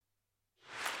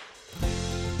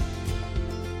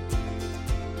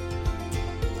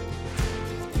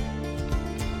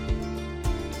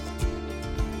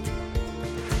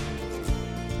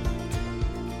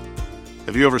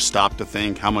Have you ever stopped to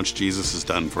think how much Jesus has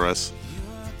done for us?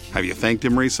 Have you thanked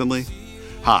him recently?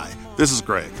 Hi, this is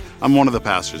Greg. I'm one of the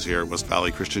pastors here at West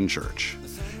Valley Christian Church.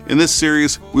 In this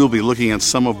series, we'll be looking at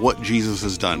some of what Jesus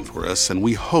has done for us, and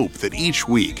we hope that each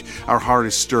week our heart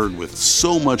is stirred with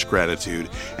so much gratitude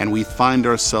and we find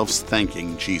ourselves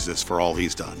thanking Jesus for all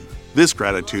he's done. This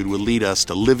gratitude will lead us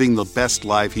to living the best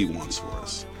life he wants for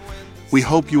us. We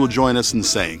hope you will join us in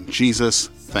saying, Jesus,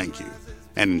 thank you,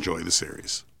 and enjoy the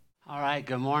series. All right,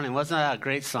 good morning. Wasn't that a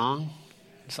great song?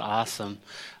 It's awesome.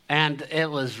 And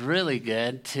it was really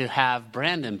good to have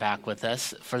Brandon back with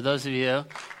us. For those of you,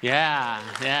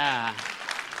 yeah.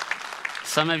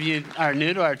 Some of you are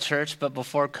new to our church, but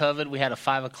before COVID, we had a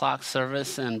 5 o'clock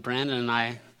service, and Brandon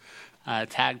and I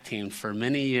tag teamed for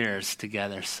many years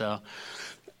together. So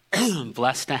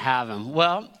blessed to have him.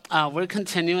 Well, we're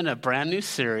continuing a brand new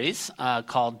series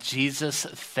called Jesus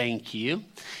Thank You.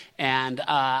 And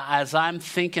as I'm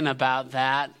thinking about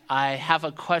that, I have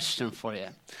a question for you.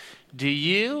 Do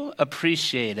you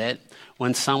appreciate it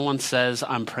when someone says,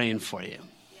 I'm praying for you?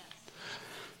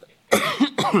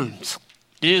 Yes.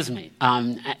 Excuse me.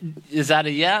 Is that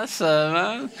a yes?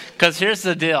 Because here's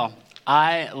the deal.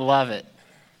 I love it.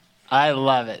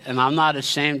 And I'm not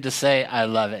ashamed to say I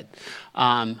love it.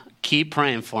 Keep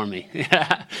praying for me.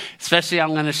 Especially I'm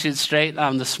going to shoot straight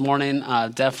this morning.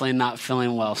 Definitely not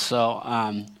feeling well.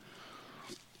 So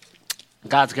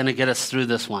God's going to get us through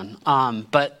this one.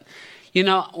 But you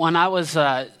know, when I was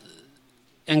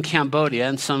in Cambodia,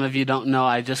 and some of you don't know,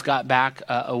 I just got back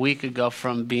a week ago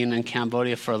from being in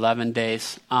Cambodia for 11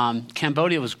 days.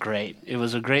 Cambodia was great. It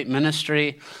was a great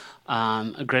ministry,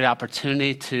 a great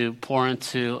opportunity to pour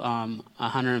into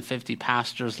 150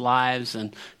 pastors' lives,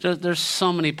 and there's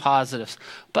so many positives.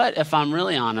 But if I'm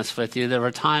really honest with you, there were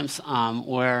times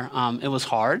where it was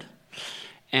hard,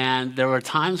 and there were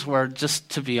times where,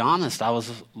 just to be honest, I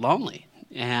was lonely.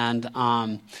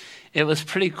 And it was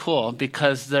pretty cool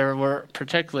because there were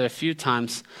particularly a few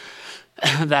times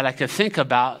that I could think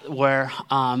about where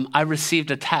I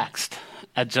received a text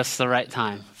at just the right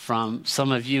time from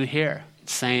some of you here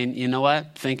saying, you know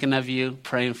what, thinking of you,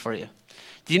 praying for you.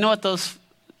 Do you know what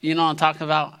I'm talking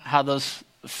about, how those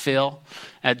feel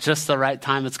at just the right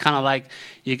time? It's kind of like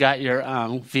you got your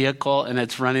vehicle and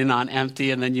it's running on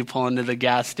empty, and then you pull into the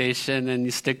gas station and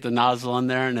you stick the nozzle in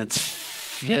there and it's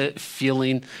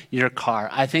fueling your car.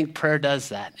 I think prayer does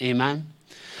that. Amen?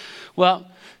 Well,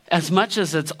 as much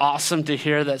as it's awesome to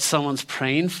hear that someone's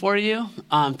praying for you,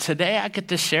 today I get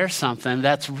to share something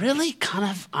that's really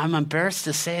I'm embarrassed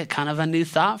to say it, kind of a new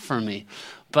thought for me.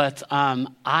 But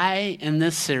in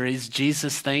this series,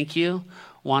 Jesus Thank You,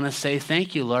 want to say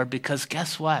thank you, Lord, because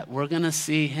guess what? We're going to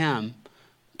see him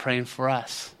praying for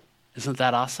us. Isn't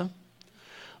that awesome?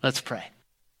 Let's pray.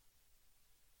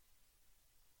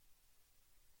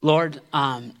 Lord,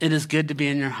 it is good to be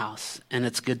in your house, and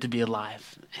it's good to be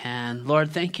alive. And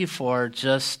Lord, thank you for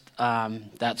just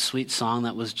that sweet song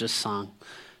that was just sung,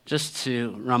 just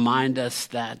to remind us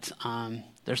that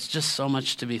there's just so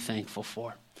much to be thankful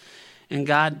for. And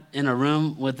God, in a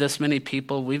room with this many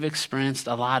people, we've experienced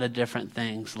a lot of different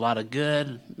things, a lot of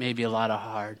good, maybe a lot of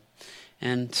hard,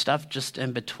 and stuff just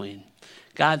in between.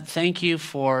 God, thank you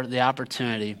for the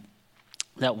opportunity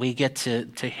that we get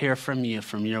to hear from you,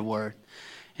 from your word.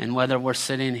 And whether we're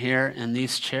sitting here in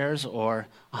these chairs or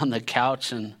on the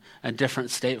couch in a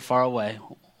different state far away,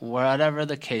 whatever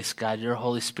the case, God, your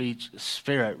Holy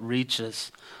Spirit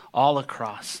reaches all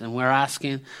across. And we're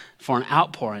asking for an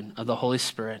outpouring of the Holy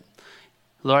Spirit.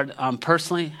 Lord,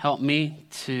 personally, help me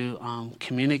to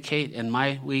communicate in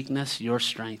my weakness your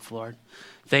strength, Lord.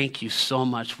 Thank you so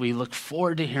much. We look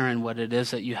forward to hearing what it is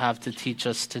that you have to teach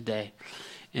us today.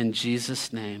 In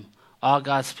Jesus' name. All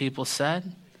God's people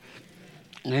said,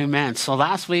 amen. So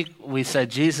last week we said,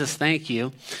 Jesus, thank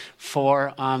you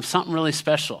for something really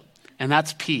special, and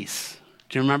that's peace.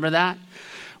 Do you remember that?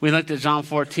 We looked at John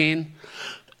 14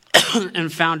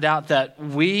 and found out that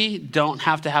we don't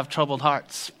have to have troubled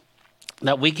hearts,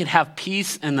 that we could have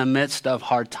peace in the midst of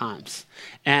hard times,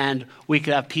 and we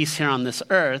could have peace here on this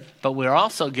earth, but we're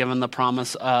also given the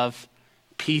promise of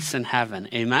peace in heaven.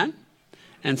 Amen?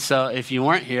 And so if you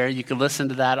weren't here, you could listen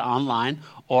to that online,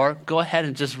 or go ahead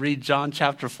and just read John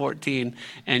chapter 14,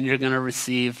 and you're going to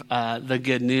receive the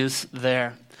good news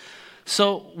there.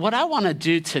 So what I want to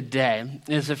do today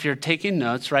is, if you're taking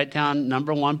notes, write down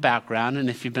number one, background. And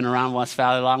if you've been around West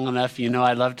Valley long enough, you know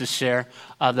I love to share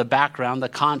the background, the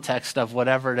context of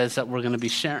whatever it is that we're going to be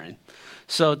sharing.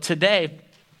 So today,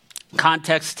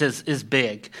 context is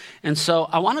big. And so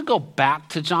I want to go back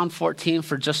to John 14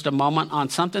 for just a moment on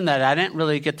something that I didn't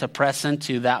really get to press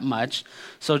into that much.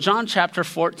 So John chapter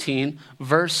 14,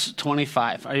 verse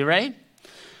 25. Are you ready?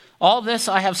 All this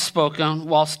I have spoken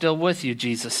while still with you,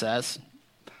 Jesus says.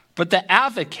 But the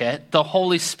advocate, the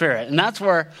Holy Spirit, and that's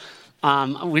where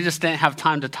we just didn't have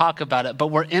time to talk about it, but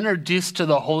we're introduced to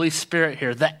the Holy Spirit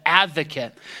here, the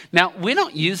advocate. Now, we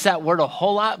don't use that word a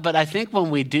whole lot, but I think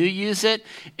when we do use it,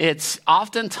 it's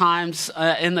oftentimes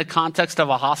in the context of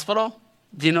a hospital.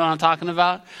 Do you know what I'm talking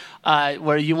about?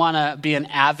 Where you want to be an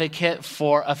advocate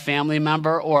for a family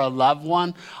member or a loved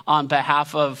one on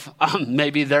behalf of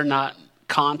maybe they're not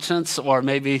conscious, or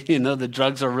maybe, the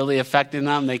drugs are really affecting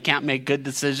them. They can't make good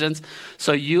decisions.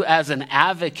 So you as an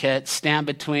advocate stand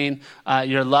between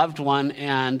your loved one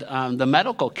and the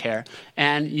medical care,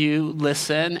 and you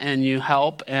listen and you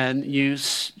help and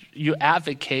you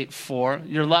advocate for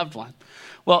your loved one.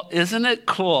 Well, isn't it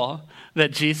cool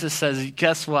that Jesus says,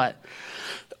 guess what?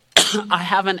 I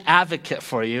have an advocate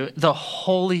for you, the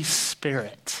Holy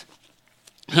Spirit,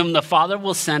 whom the Father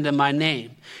will send in my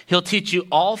name. He'll teach you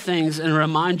all things and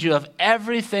remind you of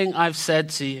everything I've said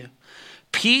to you.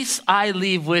 Peace I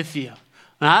leave with you.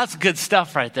 Now that's good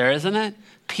stuff right there, isn't it?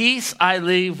 Peace I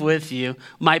leave with you.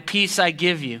 My peace I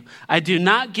give you. I do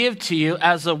not give to you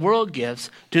as the world gives.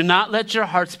 Do not let your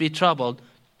hearts be troubled.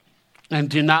 And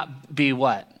do not be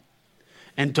what?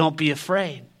 And don't be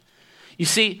afraid. You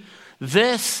see,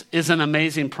 this is an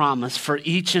amazing promise for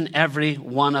each and every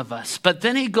one of us. But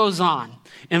then he goes on.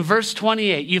 In verse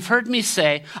 28, you've heard me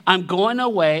say, I'm going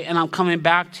away and I'm coming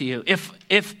back to you.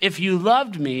 If you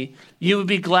loved me, you would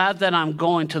be glad that I'm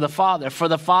going to the Father, for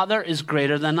the Father is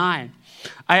greater than I.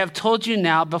 I have told you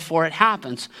now before it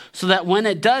happens, so that when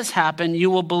it does happen, you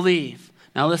will believe.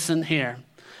 Now listen here.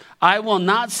 I will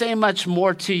not say much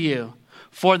more to you,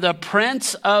 for the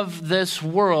prince of this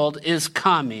world is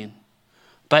coming,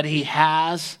 but he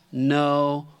has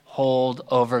no hold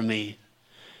over me.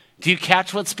 Do you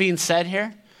catch what's being said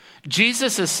here?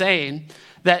 Jesus is saying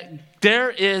that there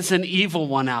is an evil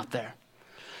one out there.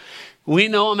 We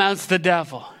know him as the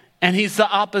devil, and he's the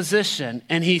opposition,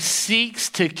 and he seeks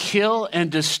to kill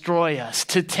and destroy us,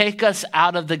 to take us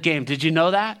out of the game. Did you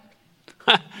know that?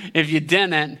 If you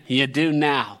didn't, you do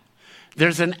now.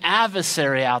 There's an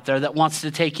adversary out there that wants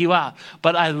to take you out.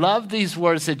 But I love these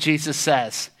words that Jesus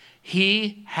says.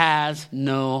 He has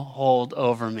no hold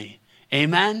over me.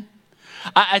 Amen?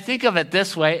 I think of it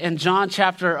this way. In 1 John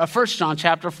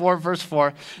chapter 4, verse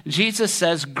 4, Jesus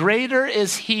says, greater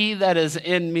is he that is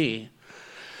in me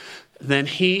than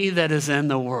he that is in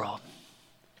the world.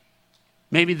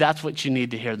 Maybe that's what you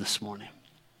need to hear this morning.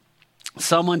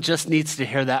 Someone just needs to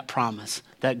hear that promise,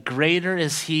 that greater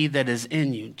is he that is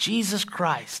in you, Jesus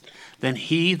Christ, than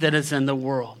he that is in the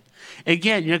world.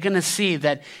 Again, you're going to see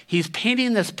that he's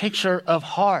painting this picture of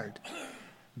hard.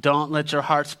 Don't let your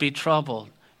hearts be troubled.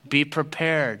 Be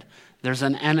prepared. There's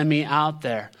an enemy out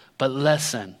there. But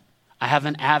listen, I have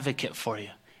an advocate for you,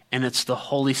 and it's the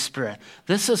Holy Spirit.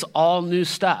 This is all new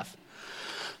stuff.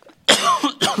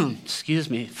 Excuse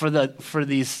me, for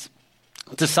these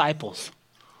disciples.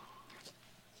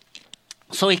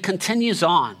 So he continues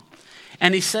on,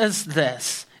 and he says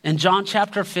this in John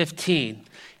chapter 15.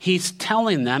 He's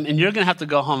telling them, and you're going to have to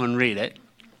go home and read it,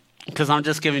 because I'm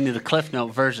just giving you the Cliff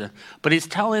Note version. But he's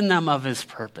telling them of his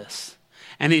purpose.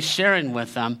 And he's sharing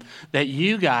with them that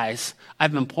you guys,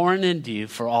 I've been pouring into you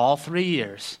for all 3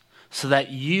 years so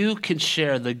that you can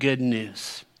share the good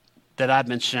news that I've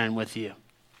been sharing with you.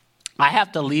 I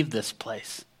have to leave this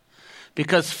place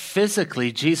because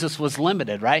physically Jesus was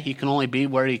limited, right? He can only be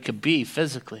where he could be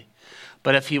physically.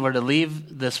 But if he were to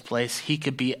leave this place, he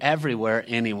could be everywhere,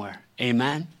 anywhere.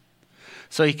 Amen?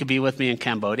 So he could be with me in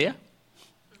Cambodia.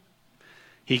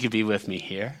 He could be with me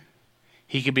here.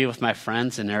 He could be with my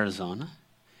friends in Arizona.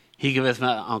 He could be with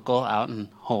my uncle out in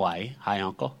Hawaii. Hi,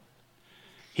 uncle.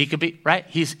 He could be, right?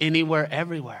 He's anywhere,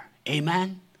 everywhere.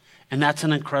 Amen? And that's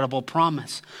an incredible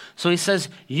promise. So he says,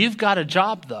 you've got a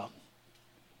job, though.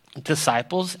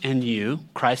 Disciples and you,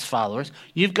 Christ followers,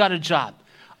 you've got a job.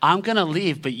 I'm going to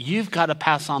leave, but you've got to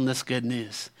pass on this good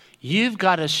news. You've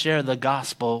got to share the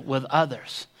gospel with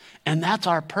others. And that's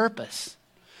our purpose.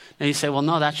 Now you say, well,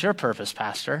 no, that's your purpose,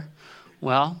 Pastor.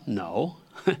 Well, no,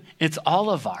 it's all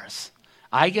of ours.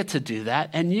 I get to do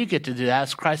that, and you get to do that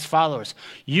as Christ followers.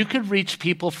 You could reach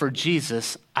people for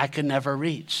Jesus I could never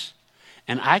reach.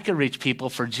 And I could reach people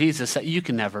for Jesus that you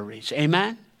can never reach.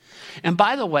 Amen? And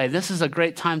by the way, this is a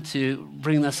great time to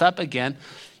bring this up again.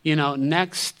 You know,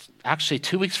 actually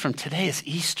 2 weeks from today is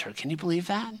Easter. Can you believe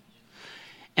that?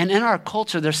 And in our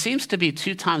culture, there seems to be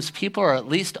 2 times people are at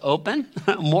least open,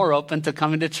 more open to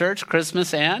coming to church,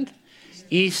 Christmas and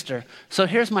Easter. So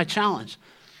here's my challenge.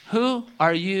 Who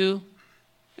are you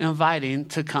inviting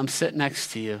to come sit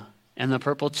next to you in the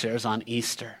purple chairs on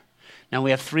Easter? Now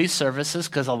we have 3 services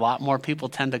because a lot more people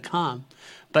tend to come.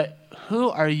 But who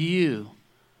are you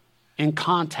in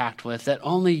contact with that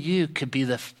only you could be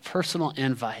the personal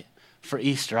invite for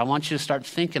Easter? I want you to start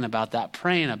thinking about that,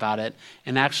 praying about it,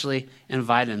 and actually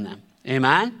inviting them.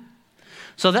 Amen?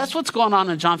 So that's what's going on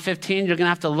in John 15. You're going to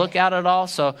have to look at it all.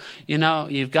 So,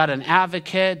 you've got an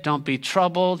advocate. Don't be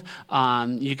troubled.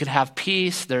 You could have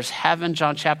peace. There's heaven,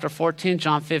 John chapter 14,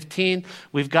 John 15.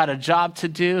 We've got a job to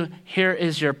do. Here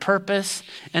is your purpose.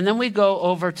 And then we go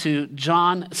over to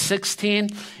John 16.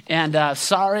 And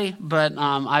sorry, but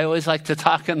I always like to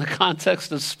talk in the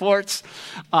context of sports.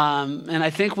 And I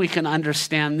think we can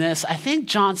understand this. I think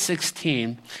John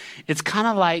 16, it's kind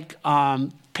of like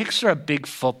picture a big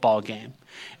football game.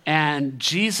 And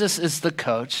Jesus is the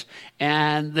coach,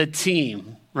 and the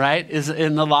team, right, is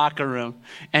in the locker room.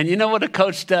 And you know what a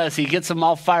coach does? He gets them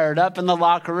all fired up in the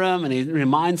locker room, and he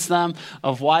reminds them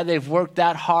of why they've worked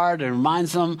that hard, and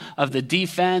reminds them of the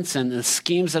defense and the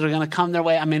schemes that are going to come their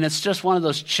way. I mean, it's just one of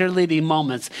those cheerleading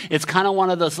moments. It's kind of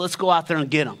one of those, let's go out there and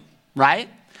get them, right?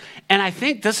 And I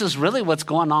think this is really what's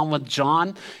going on with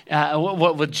John,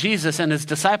 with Jesus and his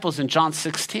disciples in John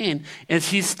 16, is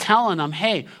he's telling them,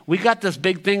 hey, we got this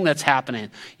big thing that's happening.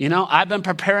 I've been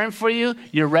preparing for you.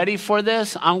 You're ready for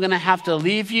this. I'm going to have to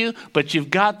leave you, but you've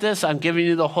got this. I'm giving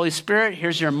you the Holy Spirit.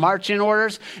 Here's your marching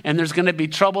orders, and there's going to be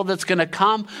trouble that's going to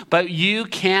come, but you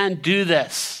can do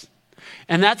this.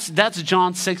 And that's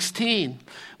John 16.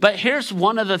 But here's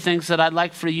one of the things that I'd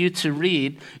like for you to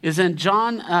read is in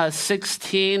John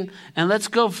 16, and let's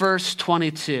go verse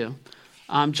 22.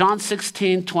 John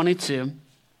 16, 22.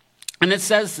 And it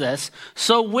says this,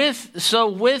 so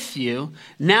with you,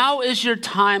 now is your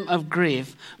time of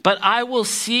grief, but I will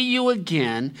see you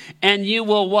again, and you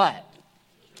will what?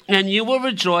 And you will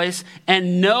rejoice,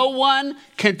 and no one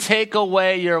can take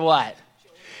away your what?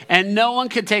 And no one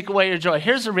can take away your joy.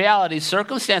 Here's the reality.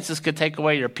 Circumstances could take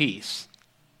away your peace.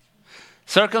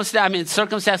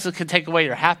 Circumstances could take away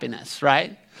your happiness,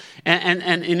 right?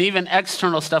 And even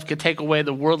external stuff could take away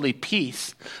the worldly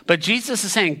peace. But Jesus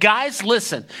is saying, guys,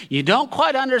 listen, you don't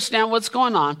quite understand what's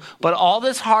going on, but all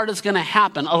this hard is going to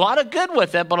happen. A lot of good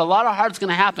with it, but a lot of hard is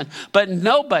going to happen. But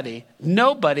nobody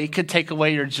could take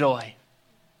away your joy.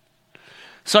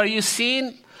 So are you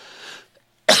seeing?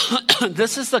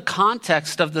 This is the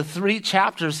context of the 3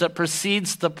 chapters that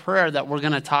precedes the prayer that we're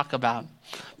going to talk about.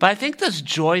 But I think this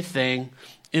joy thing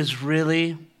is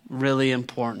really, really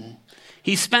important.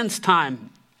 He spends time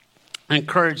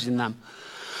encouraging them,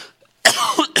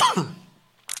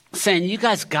 saying, you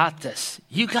guys got this.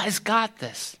 You guys got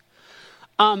this.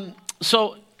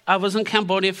 So I was in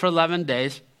Cambodia for 11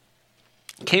 days.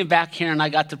 Came back here and I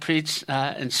got to preach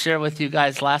and share with you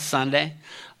guys last Sunday.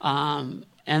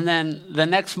 And then the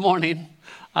next morning,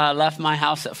 I left my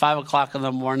house at 5 o'clock in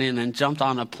the morning and jumped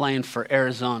on a plane for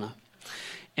Arizona.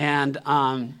 And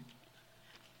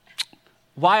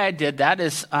why I did that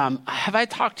is, have I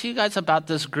talked to you guys about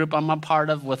this group I'm a part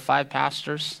of with 5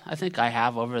 pastors? I think I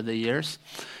have over the years.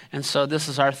 And so this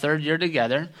is our 3rd year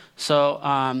together. So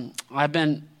I've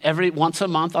been once a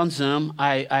month on Zoom,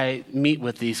 I meet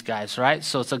with these guys, right?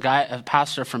 So it's a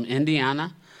pastor from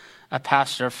Indiana, a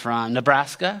pastor from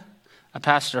Nebraska, a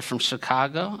pastor from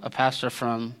Chicago, a pastor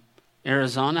from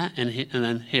Arizona, and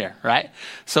then here, right?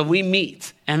 So we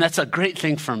meet, and that's a great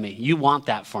thing for me. You want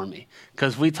that for me,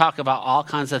 because we talk about all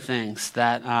kinds of things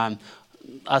that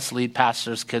us lead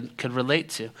pastors could relate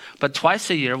to. But twice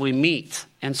a year we meet,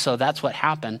 and so that's what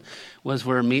happened, was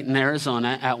we're meeting in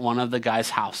Arizona at one of the guys'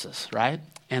 houses, right?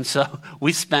 And so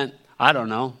we spent,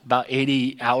 about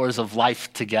 80 hours of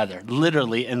life together,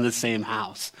 literally in the same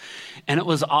house. And it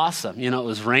was awesome. It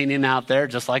was raining out there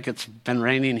just like it's been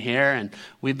raining here. And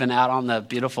we've been out on the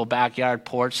beautiful backyard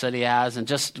porch that he has. And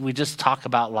we just talk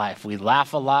about life. We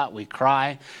laugh a lot. We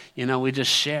cry. We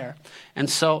just share. And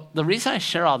so the reason I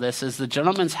share all this is the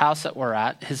gentleman's house that we're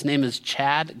at, his name is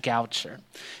Chad Goucher.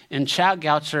 And Chad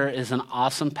Goucher is an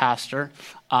awesome pastor.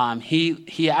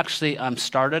 He actually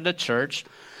started a church.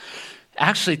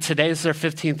 Actually, today's their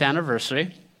 15th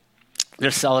anniversary.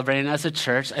 They're celebrating as a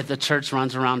church. The church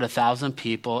runs around 1,000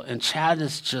 people, and Chad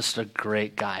is just a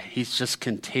great guy. He's just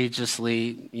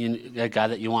contagiously a guy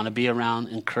that you want to be around,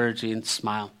 encouraging,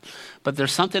 smile. But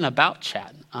there's something about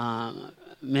Chad.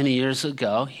 Many years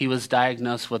ago, he was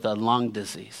diagnosed with a lung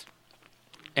disease.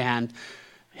 And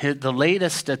the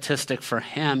latest statistic for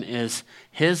him is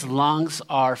his lungs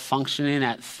are functioning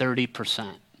at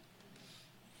 30%.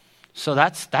 So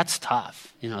that's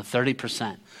tough,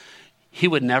 30%. He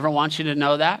would never want you to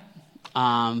know that,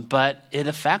 but it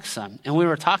affects him. And we're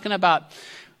all talking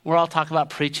about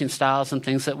preaching styles and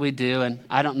things that we do. And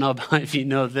I don't know if you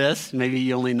know this, maybe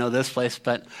you only know this place,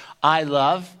 but I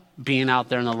love being out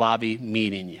there in the lobby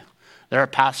meeting you. There are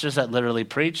pastors that literally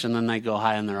preach and then they go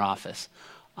hide in their office.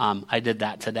 I did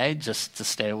that today just to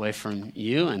stay away from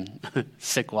you and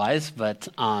sick wives, but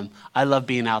I love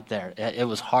being out there. It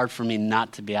was hard for me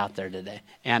not to be out there today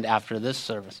and after this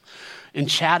service. And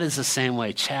Chad is the same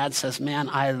way. Chad says, man,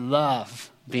 I love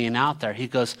being out there. He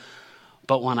goes,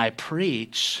 but when I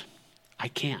preach, I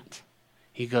can't.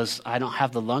 He goes, I don't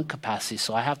have the lung capacity,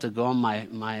 so I have to go in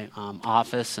my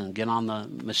office and get on the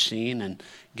machine and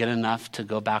get enough to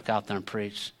go back out there and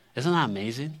preach. Isn't that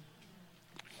amazing?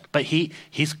 But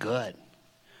he's good,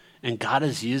 and God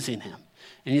is using him.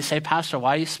 And you say, Pastor,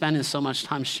 why are you spending so much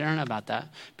time sharing about that?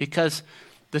 Because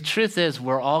the truth is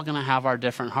we're all going to have our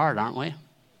different heart, aren't we?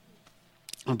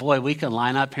 And boy, we can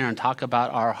line up here and talk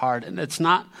about our heart, and it's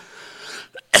not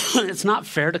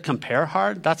fair to compare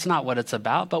hard. That's not what it's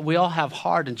about, but we all have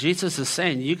hard, and Jesus is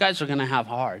saying, you guys are going to have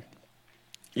hard.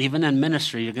 Even in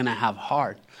ministry, you're going to have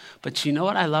hard. But you know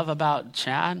what I love about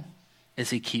Chad is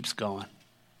he keeps going.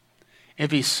 It'd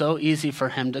be so easy for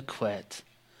him to quit,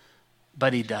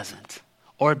 but he doesn't.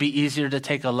 Or it'd be easier to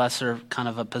take a lesser kind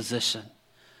of a position,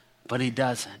 but he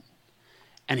doesn't.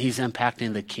 And he's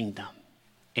impacting the kingdom.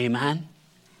 Amen?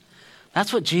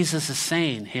 That's what Jesus is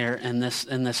saying here in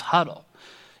this huddle,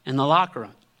 in the locker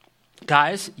room.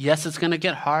 Guys, yes, it's going to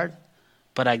get hard,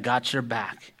 but I got your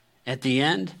back. At the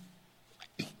end,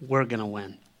 we're going to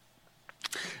win.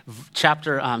 John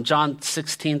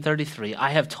 16:33.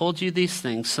 I have told you these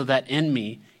things so that in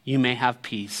me you may have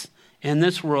peace. In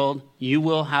this world you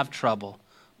will have trouble,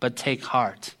 but take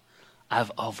heart.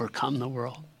 I've overcome the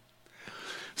world.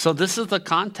 So this is the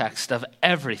context of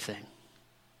everything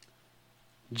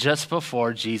just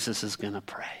before Jesus is going to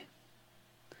pray.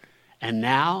 And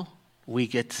now we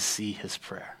get to see his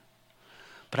prayer.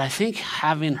 But I think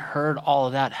having heard all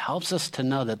of that helps us to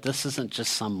know that this isn't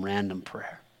just some random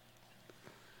prayer.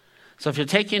 So if you're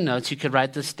taking notes, you could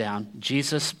write this down.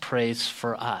 Jesus prays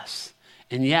for us.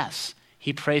 And yes,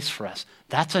 he prays for us.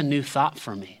 That's a new thought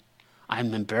for me.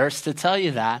 I'm embarrassed to tell you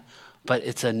that, but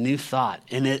it's a new thought.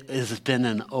 And it has been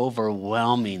an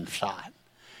overwhelming thought,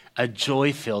 a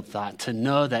joy-filled thought to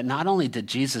know that not only did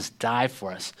Jesus die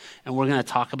for us, and we're going to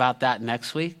talk about that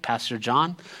next week, Pastor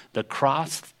John, the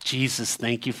cross, Jesus,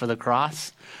 thank you for the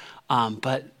cross.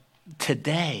 But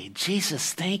today,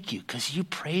 Jesus, thank you because you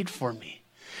prayed for me.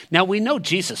 Now, we know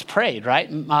Jesus prayed,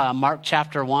 right? Mark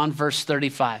chapter 1, verse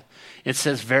 35. It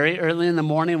says, very early in the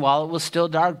morning, while it was still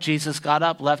dark, Jesus got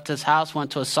up, left his house,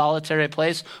 went to a solitary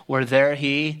place where there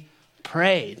he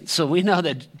prayed. So we know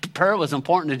that prayer was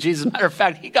important to Jesus. Matter of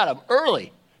fact, he got up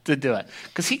early to do it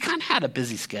because he kind of had a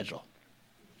busy schedule.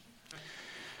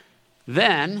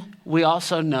 Then we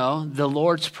also know the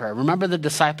Lord's Prayer. Remember the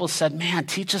disciples said, man,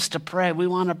 teach us to pray. We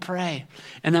want to pray.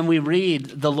 And then we read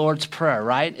the Lord's Prayer,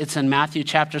 right? It's in Matthew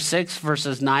chapter 6,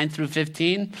 verses 9 through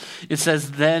 15. It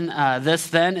says, this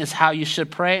then is how you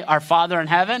should pray. Our Father in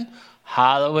heaven,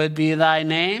 hallowed be thy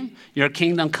name. Your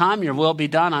kingdom come, your will be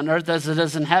done on earth as it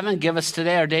is in heaven. Give us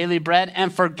today our daily bread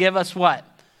and forgive us what?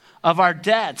 Of our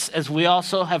debts as we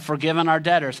also have forgiven our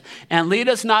debtors. And lead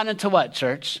us not into what,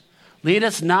 church? Lead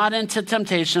us not into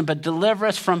temptation, but deliver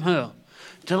us from who?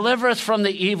 Deliver us from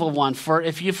the evil one. For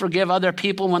if you forgive other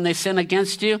people when they sin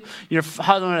against you, your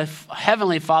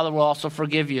heavenly Father will also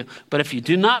forgive you. But if you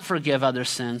do not forgive other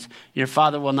sins, your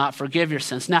Father will not forgive your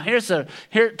sins. Now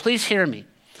please hear me.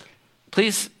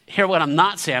 Please hear what I'm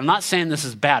not saying. I'm not saying this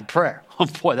is bad prayer. Oh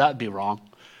boy, that would be wrong.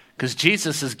 Because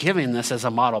Jesus is giving this as a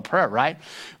model prayer, right?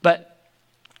 But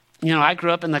you know, I grew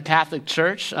up in the Catholic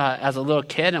Church as a little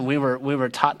kid, and we were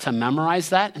taught to memorize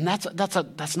that, and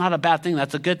that's not a bad thing.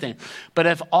 That's a good thing. But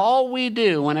if all we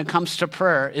do when it comes to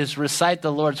prayer is recite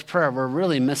the Lord's Prayer, we're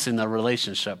really missing the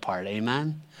relationship part.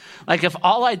 Amen. Like if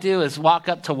all I do is walk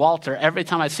up to Walter every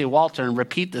time I see Walter and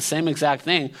repeat the same exact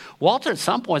thing, Walter at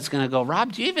some point is going to go,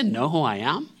 Rob, do you even know who I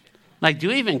am? Like, do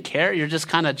you even care? You're just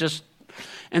kind of just.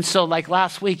 And so like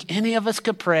last week, any of us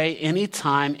could pray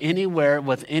anytime, anywhere,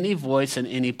 with any voice in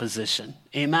any position.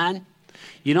 Amen?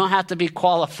 You don't have to be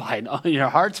qualified. Your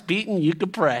heart's beating, you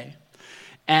could pray.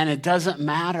 And it doesn't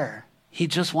matter. He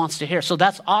just wants to hear. So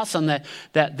that's awesome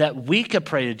that we could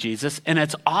pray to Jesus. And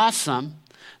it's awesome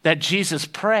that Jesus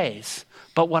prays.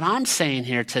 But what I'm saying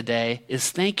here today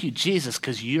is thank you, Jesus,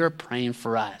 because you're praying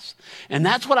for us. And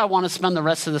that's what I want to spend the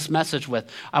rest of this message with.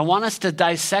 I want us to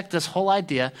dissect this whole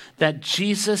idea that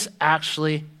Jesus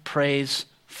actually prays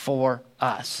for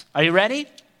us. Are you ready?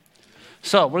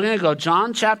 So we're going to go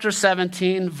John chapter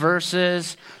 17,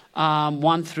 verses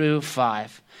 1 through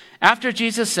 5. After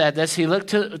Jesus said this, he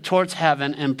looked towards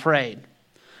heaven and prayed,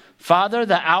 Father,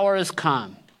 the hour is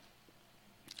come.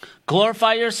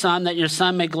 Glorify your Son, that your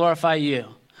Son may glorify you.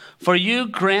 For you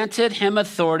granted him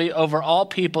authority over all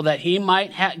people, that he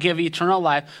might give eternal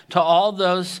life to all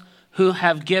those who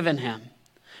have given him.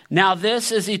 Now this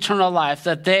is eternal life,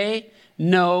 that they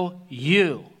know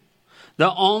you,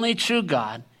 the only true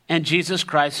God, and Jesus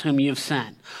Christ whom you've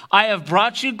sent. I have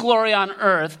brought you glory on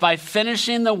earth by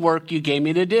finishing the work you gave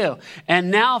me to do. And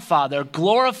now, Father,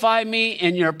 glorify me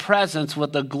in your presence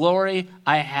with the glory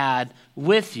I had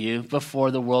with you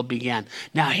before the world began.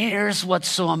 Now here's what's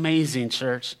so amazing,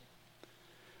 church.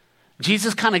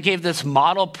 Jesus kind of gave this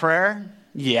model prayer.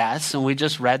 Yes, and we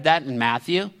just read that in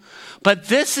Matthew. But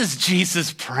this is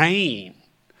Jesus praying.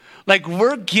 Like,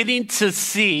 we're getting to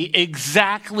see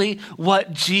exactly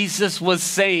what Jesus was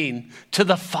saying to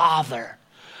the Father.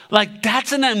 Like,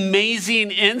 that's an amazing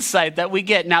insight that we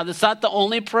get. Now, that's not the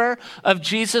only prayer of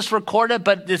Jesus recorded,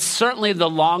 but it's certainly the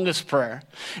longest prayer.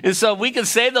 And so we can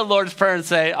say the Lord's Prayer and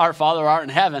say, Our Father who art in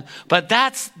heaven, but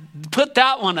put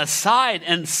that one aside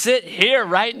and sit here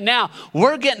right now.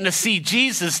 We're getting to see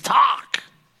Jesus talk.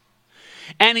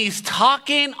 And he's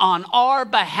talking on our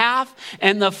behalf.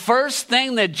 And the first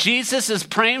thing that Jesus is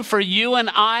praying for you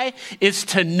and I is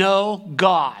to know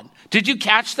God. Did you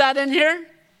catch that in here?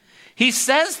 He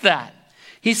says that.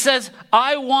 He says,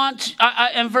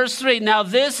 in verse 3, now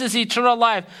this is eternal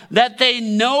life, that they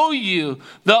know you,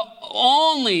 the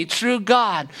only true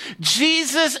God.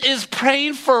 Jesus is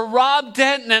praying for Rob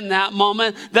Denton in that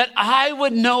moment, that I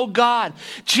would know God.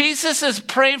 Jesus is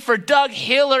praying for Doug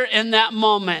Hiller in that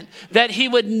moment, that he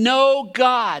would know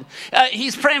God.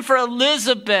 He's praying for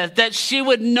Elizabeth, that she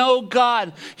would know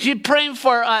God. She's praying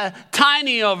for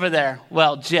Tiny over there.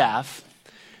 Well, Jeff.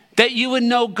 That you would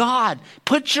know God.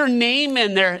 Put your name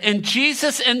in there. And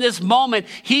Jesus, in this moment,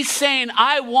 he's saying,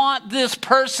 I want this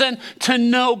person to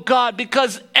know God,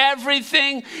 because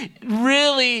everything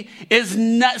really is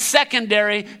not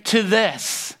secondary to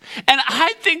this. And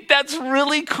I think that's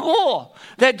really cool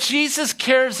that Jesus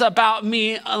cares about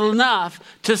me enough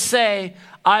to say,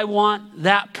 I want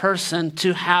that person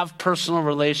to have personal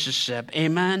relationship.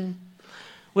 Amen?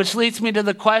 Which leads me to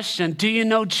the question, do you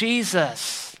know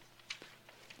Jesus?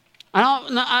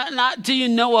 Not do you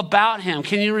know about him?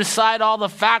 Can you recite all the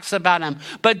facts about him?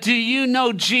 But do you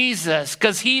know Jesus?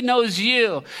 Because he knows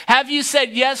you. Have you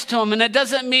said yes to him? And it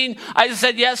doesn't mean I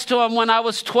said yes to him when I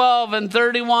was 12 and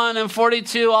 31 and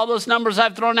 42, all those numbers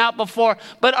I've thrown out before.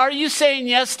 But are you saying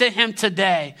yes to him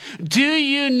today? Do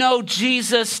you know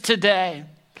Jesus today?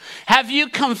 Have you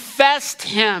confessed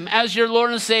him as your Lord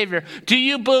and Savior? Do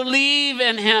you believe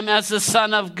in him as the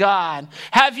Son of God?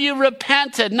 Have you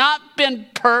repented? Not been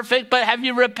perfect, but have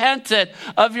you repented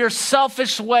of your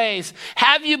selfish ways?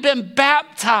 Have you been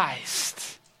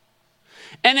baptized?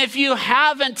 And if you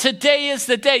haven't, today is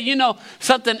the day. You know,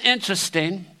 something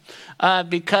interesting,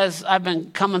 because I've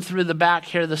been coming through the back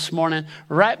here this morning,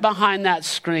 right behind that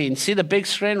screen. See the big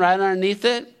screen right underneath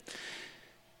it?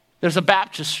 There's a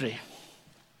baptistry.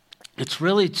 It's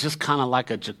really just kind of like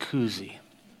a jacuzzi.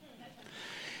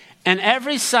 And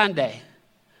every Sunday,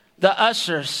 the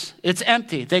ushers, it's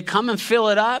empty. They come and fill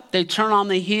it up. They turn on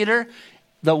the heater.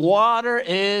 The water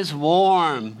is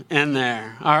warm in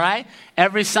there, all right?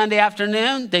 Every Sunday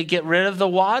afternoon, they get rid of the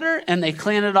water and they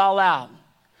clean it all out.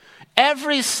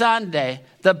 Every Sunday,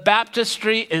 the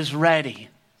baptistry is ready.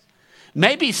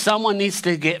 Maybe someone needs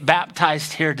to get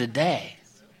baptized here today.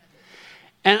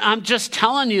 And I'm just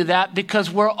telling you that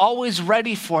because we're always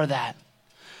ready for that.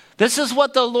 This is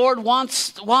what the Lord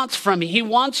wants from you. He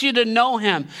wants you to know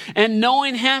him. And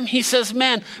knowing him, he says,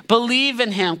 man, believe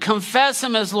in him. Confess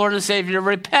him as Lord and Savior.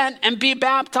 Repent and be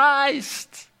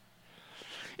baptized.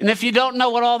 And if you don't know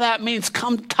what all that means,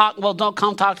 don't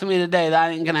come talk to me today.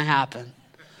 That ain't going to happen.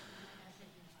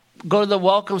 Go to the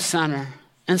Welcome Center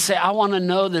and say, I want to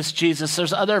know this Jesus.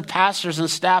 There's other pastors and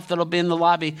staff that'll be in the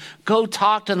lobby. Go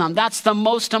talk to them. That's the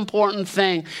most important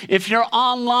thing. If you're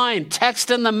online,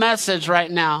 text in the message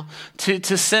right now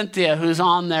to Cynthia, who's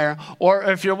on there. Or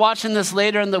if you're watching this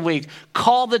later in the week,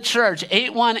 call the church,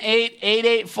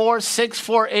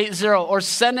 818-884-6480, or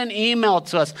send an email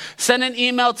to us. Send an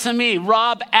email to me,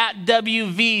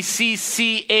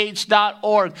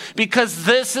 rob@wvcch.org, because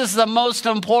this is the most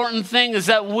important thing, is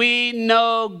that we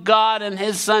know God and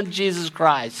his Son, Jesus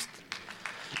Christ.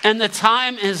 And the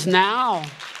time is now.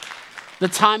 The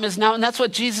time is now. And that's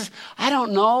what Jesus, I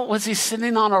don't know, was he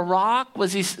sitting on a rock?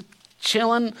 Was he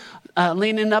chilling,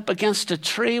 leaning up against a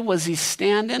tree? Was he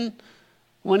standing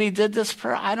when he did this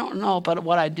prayer? I don't know. But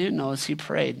what I do know is he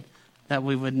prayed that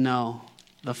we would know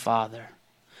the Father.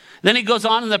 Then he goes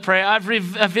on in the prayer, I've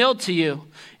revealed to you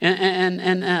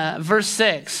in verse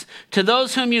 6. To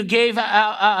those whom you gave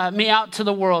me out to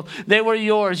the world, they were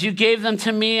yours. You gave them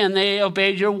to me, and they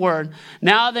obeyed your word.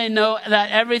 Now they know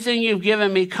that everything you've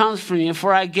given me comes from you,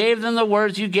 for I gave them the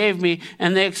words you gave me,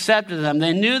 and they accepted them.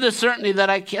 They knew the certainty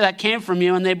that came from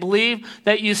you, and they believed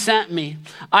that you sent me.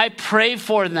 I pray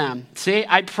for them. See,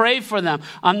 I pray for them.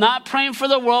 I'm not praying for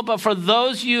the world, but for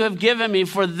those you have given me,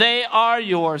 for they are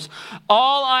yours.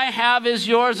 All I have is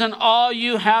yours, and all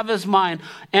you have is mine.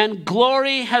 And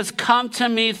glory has come to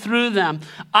me through them.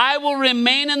 I will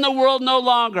remain in the world no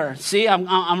longer. See,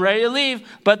 I'm ready to leave,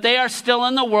 but they are still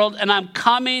in the world, and I'm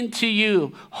coming to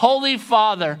you. Holy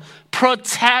Father,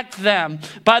 protect them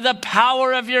by the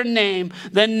power of your name,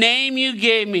 the name you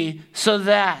gave me, so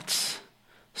that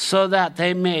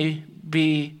they may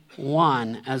be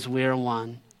one as we are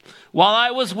one. While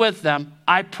I was with them,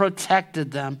 I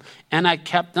protected them, and I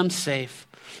kept them safe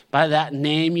by that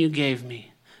name you gave me.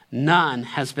 None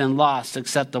has been lost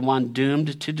except the one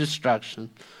doomed to destruction,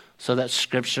 so that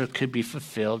scripture could be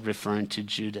fulfilled, referring to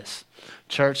Judas.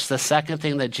 Church, the second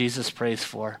thing that Jesus prays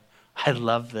for, I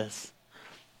love this.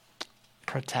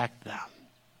 Protect them.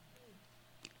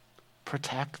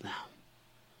 Protect them.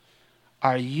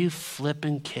 Are you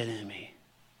flipping kidding me?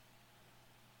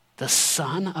 The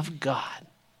Son of God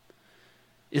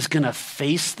is going to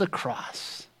face the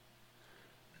cross,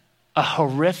 a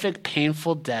horrific,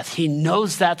 painful death. He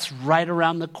knows that's right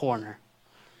around the corner.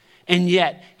 And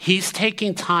yet, he's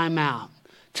taking time out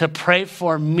to pray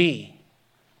for me,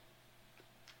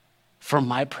 for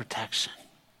my protection,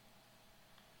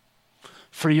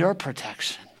 for your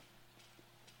protection.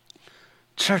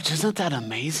 Church, isn't that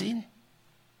amazing?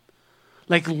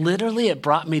 Like literally, it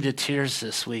brought me to tears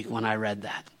this week when I read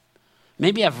that.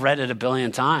 Maybe I've read it 1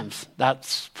 billion times.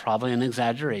 That's probably an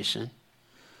exaggeration.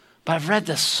 But I've read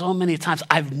this so many times.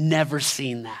 I've never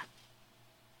seen that.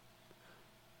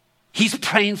 He's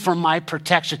praying for my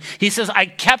protection. He says, I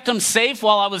kept him safe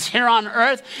while I was here on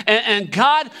earth. And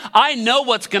God, I know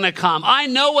what's going to come. I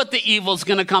know what the evil's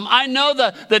going to come. I know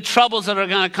the troubles that are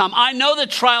going to come. I know the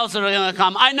trials that are going to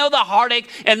come. I know the heartache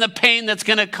and the pain that's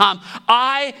going to come.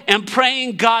 I am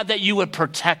praying, God, that you would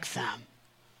protect them.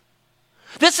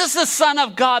 This is the Son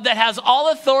of God that has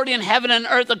all authority in heaven and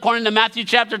earth, according to Matthew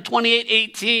chapter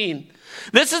 28:18.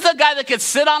 This is the guy that could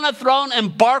sit on a throne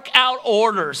and bark out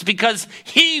orders because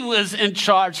he was in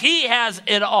charge. He has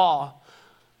it all.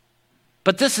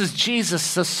 But this is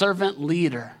Jesus, the servant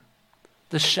leader,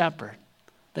 the shepherd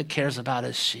that cares about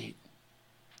his sheep.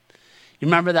 You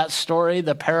remember that story,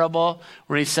 the parable,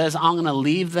 where he says, I'm going to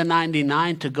leave the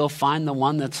 99 to go find the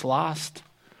one that's lost?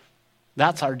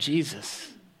 That's our Jesus.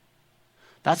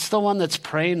 That's the one that's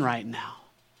praying right now.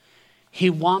 He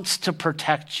wants to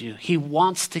protect you. He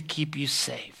wants to keep you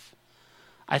safe.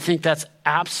 I think that's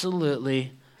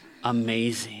absolutely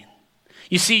amazing.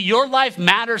 You see, your life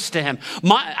matters to him.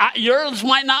 Yours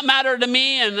might not matter to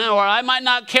me, or I might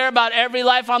not care about every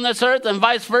life on this earth, and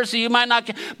vice versa, you might not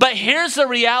care. But here's the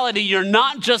reality. You're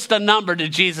not just a number to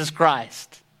Jesus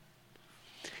Christ.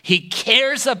 He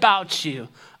cares about you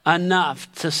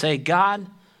enough to say, God,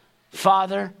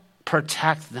 Father,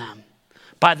 protect them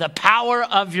by the power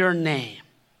of your name.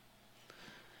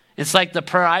 It's like the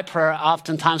prayer I pray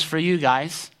oftentimes for you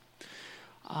guys.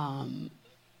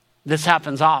 This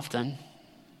happens often.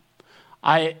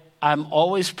 I'm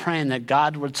always praying that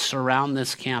God would surround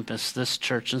this campus, this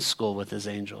church and school with his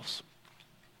angels.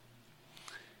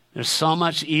 There's so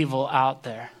much evil out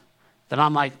there that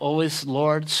I'm like, always,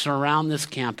 Lord, surround this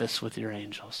campus with your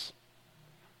angels.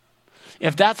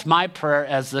 If that's my prayer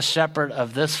as the shepherd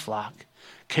of this flock,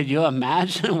 could you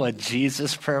imagine what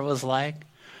Jesus' prayer was like?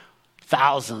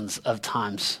 Thousands of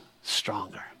times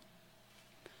stronger.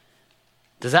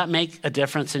 Does that make a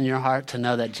difference in your heart to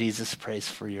know that Jesus prays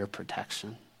for your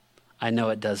protection? I know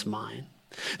it does mine.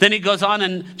 Then he goes on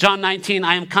in John 19,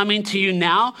 I am coming to you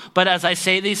now, but as I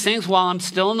say these things while I'm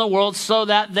still in the world, so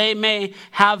that they may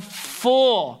have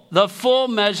the full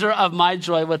measure of my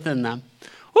joy within them.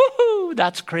 Woohoo,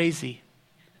 that's crazy.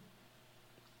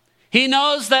 He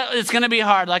knows that it's going to be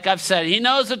hard, like I've said. He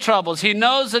knows the troubles. He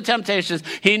knows the temptations.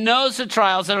 He knows the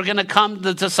trials that are going to come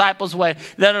the disciples' way,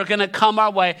 that are going to come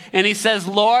our way. And he says,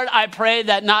 Lord, I pray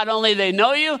that not only they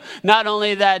know you, not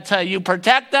only that you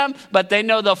protect them, but they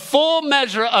know the full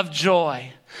measure of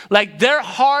joy. Like their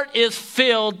heart is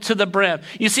filled to the brim.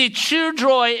 You see, true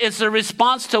joy is the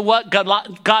response to what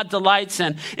God delights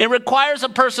in. It requires a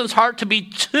person's heart to be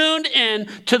tuned in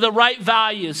to the right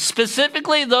values,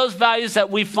 specifically those values that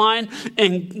we find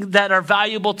that are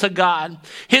valuable to God.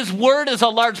 His word is a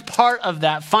large part of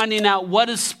that, finding out what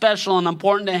is special and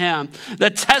important to him. The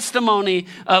testimony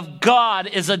of God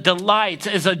is a delight,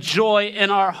 is a joy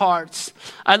in our hearts.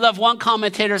 I love one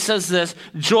commentator says this: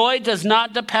 joy does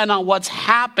not depend on what's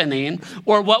happening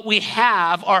or what we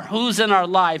have or who's in our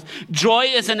life. Joy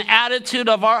is an attitude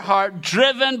of our heart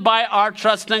driven by our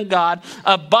trust in God,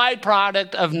 a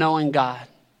byproduct of knowing God.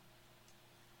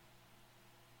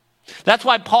 That's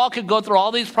why Paul could go through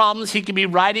all these problems. He could be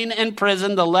writing in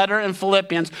prison the letter in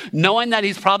Philippians, knowing that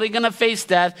he's probably going to face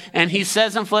death. And he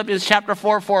says in Philippians chapter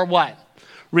 4, what?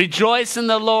 Rejoice in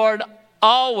the Lord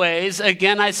always.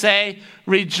 Again, I say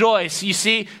rejoice. You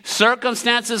see,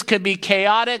 circumstances could be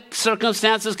chaotic.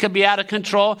 Circumstances could be out of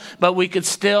control, but we could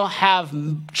still have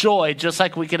joy, just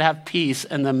like we could have peace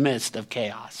in the midst of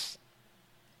chaos.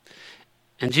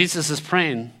 And Jesus is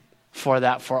praying for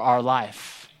that for our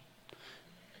life.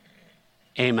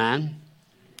 Amen.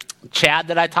 Chad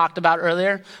that I talked about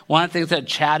earlier, one of the things that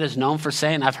Chad is known for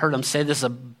saying, I've heard him say this a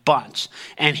bunch,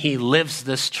 and he lives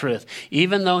this truth.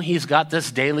 Even though he's got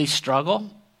this daily struggle,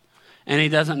 and he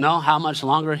doesn't know how much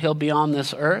longer he'll be on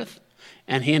this earth,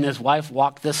 and he and his wife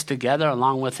walk this together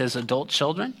along with his adult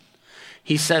children,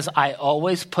 he says, I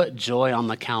always put joy on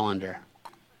the calendar.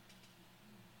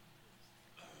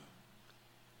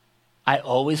 I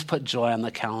always put joy on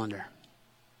the calendar.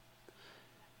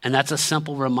 And that's a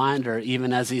simple reminder,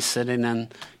 even as he's sitting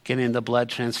and getting the blood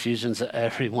transfusions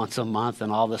every once a month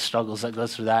and all the struggles that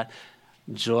goes through that,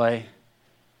 joy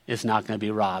is not going to be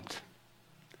robbed.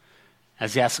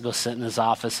 As he has to go sit in his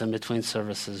office in between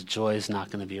services, joy is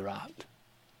not going to be robbed.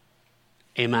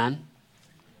 Amen?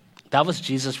 That was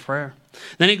Jesus' prayer.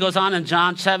 Then he goes on in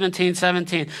John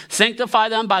 17:17. Sanctify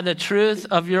them by the truth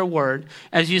of your word.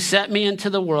 As you sent me into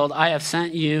the world, I have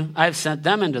sent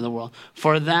them into the world.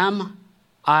 For them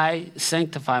I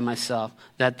sanctify myself,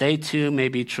 that they too may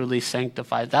be truly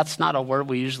sanctified. That's not a word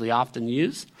we usually often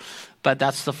use, but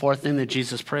that's the fourth thing that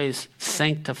Jesus prays: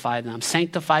 sanctify them.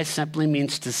 Sanctify simply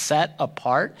means to set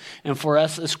apart. And for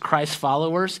us as Christ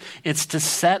followers, it's to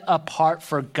set apart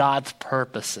for God's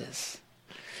purposes.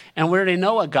 And we already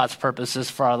know what God's purpose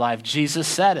is for our life. Jesus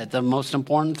said it. The most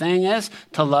important thing is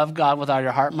to love God with all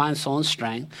your heart, mind, soul, and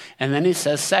strength. And then he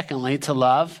says, secondly, to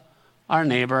love our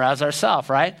neighbor as ourselves,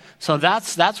 right? So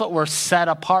that's what we're set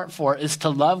apart for, is to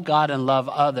love God and love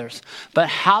others. But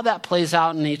how that plays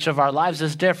out in each of our lives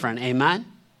is different. Amen?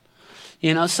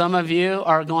 You know, some of you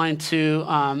are going to,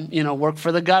 work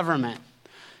for the government.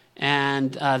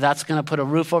 And that's going to put a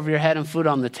roof over your head and food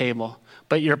on the table.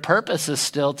 But your purpose is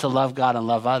still to love God and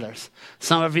love others.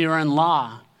 Some of you are in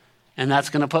law, and that's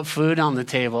going to put food on the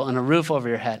table and a roof over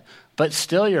your head. But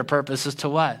still your purpose is to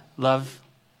what? Love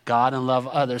God and love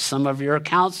others. Some of you are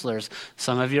counselors.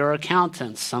 Some of you are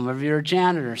accountants. Some of you are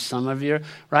janitors. Some of you are,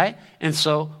 right? And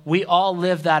so we all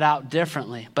live that out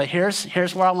differently. But here's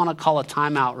where I want to call a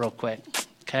timeout real quick,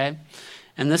 okay?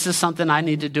 And this is something I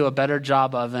need to do a better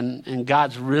job of, and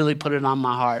God's really put it on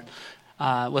my heart.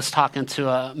 Was talking to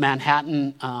a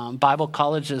Manhattan Bible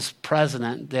College's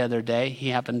president the other day. He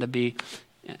happened to be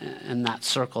in that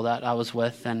circle that I was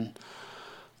with, and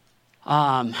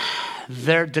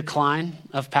their decline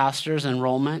of pastors'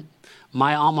 enrollment.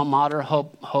 My alma mater,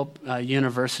 Hope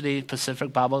University,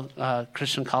 Pacific Bible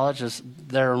Christian College,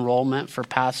 their enrollment for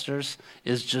pastors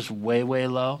is just way, way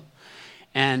low.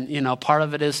 And, part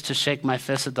of it is to shake my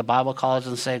fist at the Bible college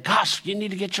and say, gosh, you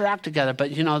need to get your act together.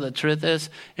 But, the truth is,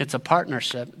 it's a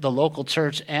partnership. The local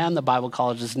church and the Bible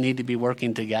colleges need to be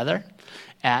working together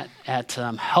at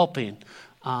helping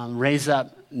raise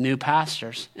up new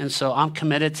pastors. And so I'm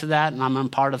committed to that, and I'm a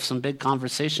part of some big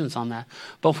conversations on that.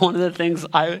 But one of the things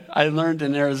I learned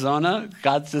in Arizona,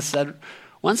 God just said,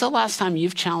 when's the last time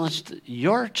you've challenged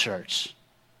your church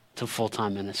to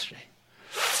full-time ministry?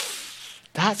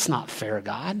 That's not fair,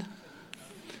 God.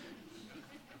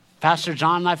 Pastor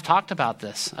John and I've talked about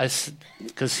this,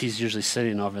 because he's usually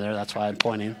sitting over there. That's why I'm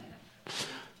pointing.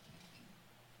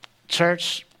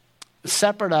 Church,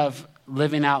 separate of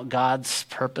living out God's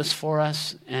purpose for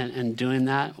us and doing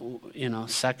that,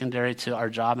 secondary to our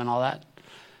job and all that,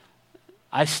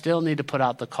 I still need to put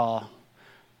out the call.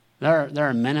 There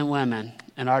are men and women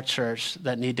in our church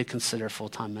that need to consider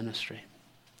full-time ministry.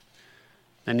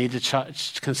 They need to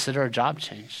consider a job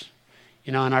change.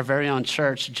 In our very own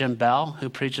church, Jim Bell, who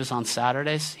preaches on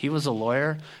Saturdays, he was a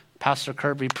lawyer. Pastor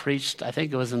Kirby preached, I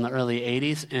think it was in the early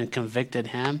 80s, and convicted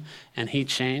him, and he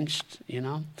changed,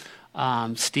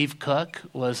 Steve Cook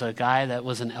was a guy that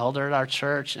was an elder at our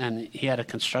church, and he had a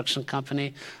construction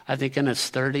company. I think in his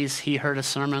 30s, he heard a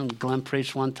sermon Glenn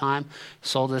preached one time,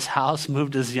 sold his house,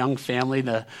 moved his young family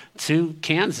to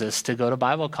Kansas to go to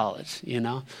Bible college,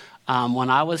 When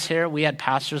I was here, we had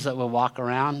pastors that would walk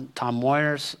around, Tom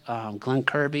Moyers, Glenn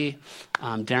Kirby,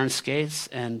 Darren Skates,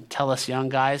 and tell us young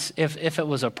guys, if it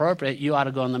was appropriate, you ought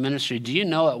to go in the ministry. Do you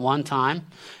know at one time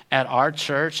at our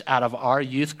church, out of our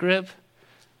youth group,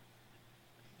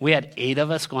 we had 8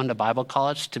 of us going to Bible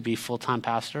college to be full-time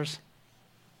pastors?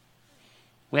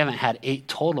 We haven't had 8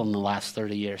 total in the last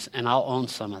 30 years, and I'll own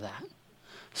some of that.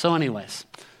 So anyways,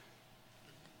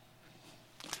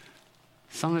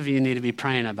 some of you need to be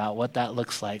praying about what that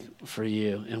looks like for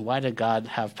you, and why did God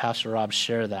have Pastor Rob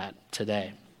share that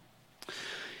today?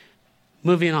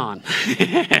 Moving on.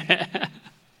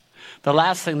 The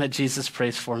last thing that Jesus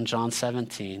prays for in John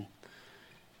 17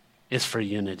 is for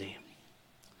unity.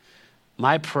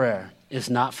 My prayer is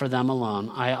not for them alone.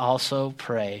 I also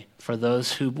pray for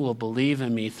those who will believe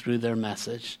in me through their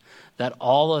message, that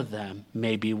all of them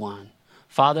may be one.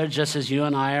 Father, just as you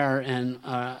and I are and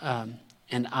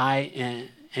I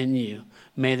in you,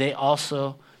 may they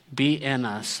also be in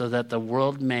us, so that the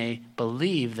world may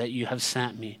believe that you have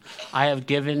sent me. I have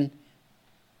given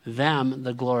them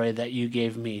the glory that you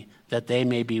gave me, that they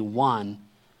may be one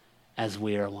as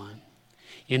we are one.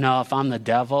 If I'm the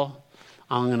devil,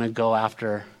 I'm going to go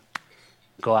after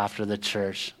the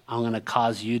church. I'm going to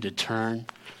cause you to turn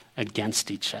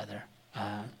against each other,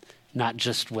 not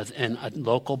just within a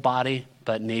local body,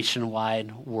 but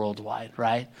nationwide, worldwide,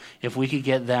 right? If we could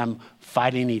get them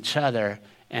fighting each other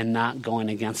and not going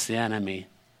against the enemy,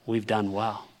 we've done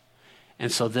well.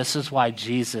 And so this is why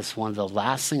Jesus, one of the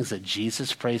last things that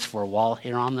Jesus prays for while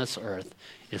here on this earth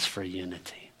is for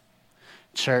unity.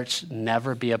 Church,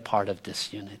 never be a part of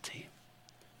disunity.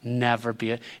 Never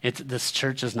be. This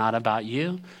church is not about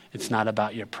you. It's not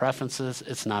about your preferences.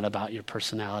 It's not about your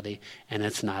personality. And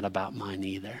it's not about mine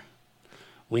either.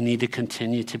 We need to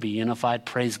continue to be unified.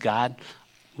 Praise God.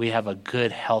 We have a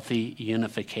good, healthy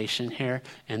unification here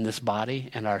in this body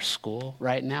and our school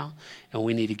right now. And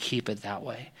we need to keep it that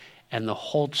way. And the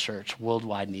whole church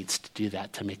worldwide needs to do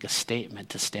that, to make a statement,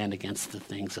 to stand against the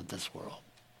things of this world.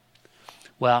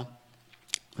 Well,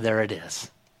 there it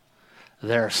is.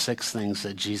 There are 6 things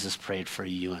that Jesus prayed for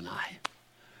you and I.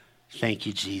 Thank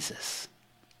you, Jesus.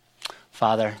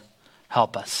 Father,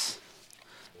 help us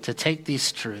to take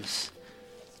these truths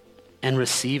and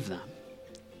receive them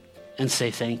and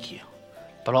say thank you.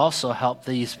 But also help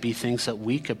these be things that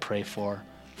we could pray for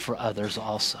others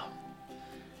also.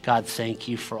 God, thank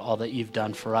you for all that you've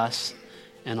done for us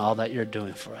and all that you're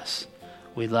doing for us.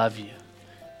 We love you.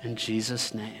 In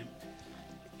Jesus' name,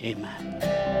 amen.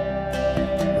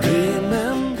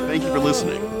 Thank you for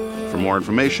listening. For more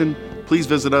information, please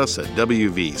visit us at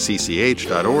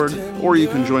wvcch.org, or you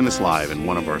can join us live in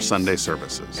one of our Sunday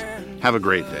services. Have a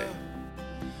great day.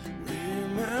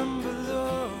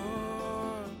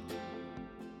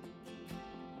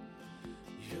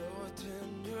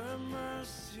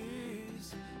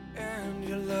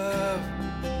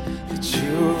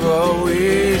 You've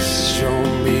always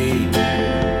shown me.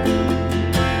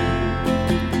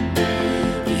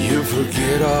 You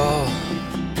forget all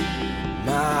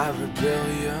my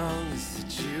rebellion.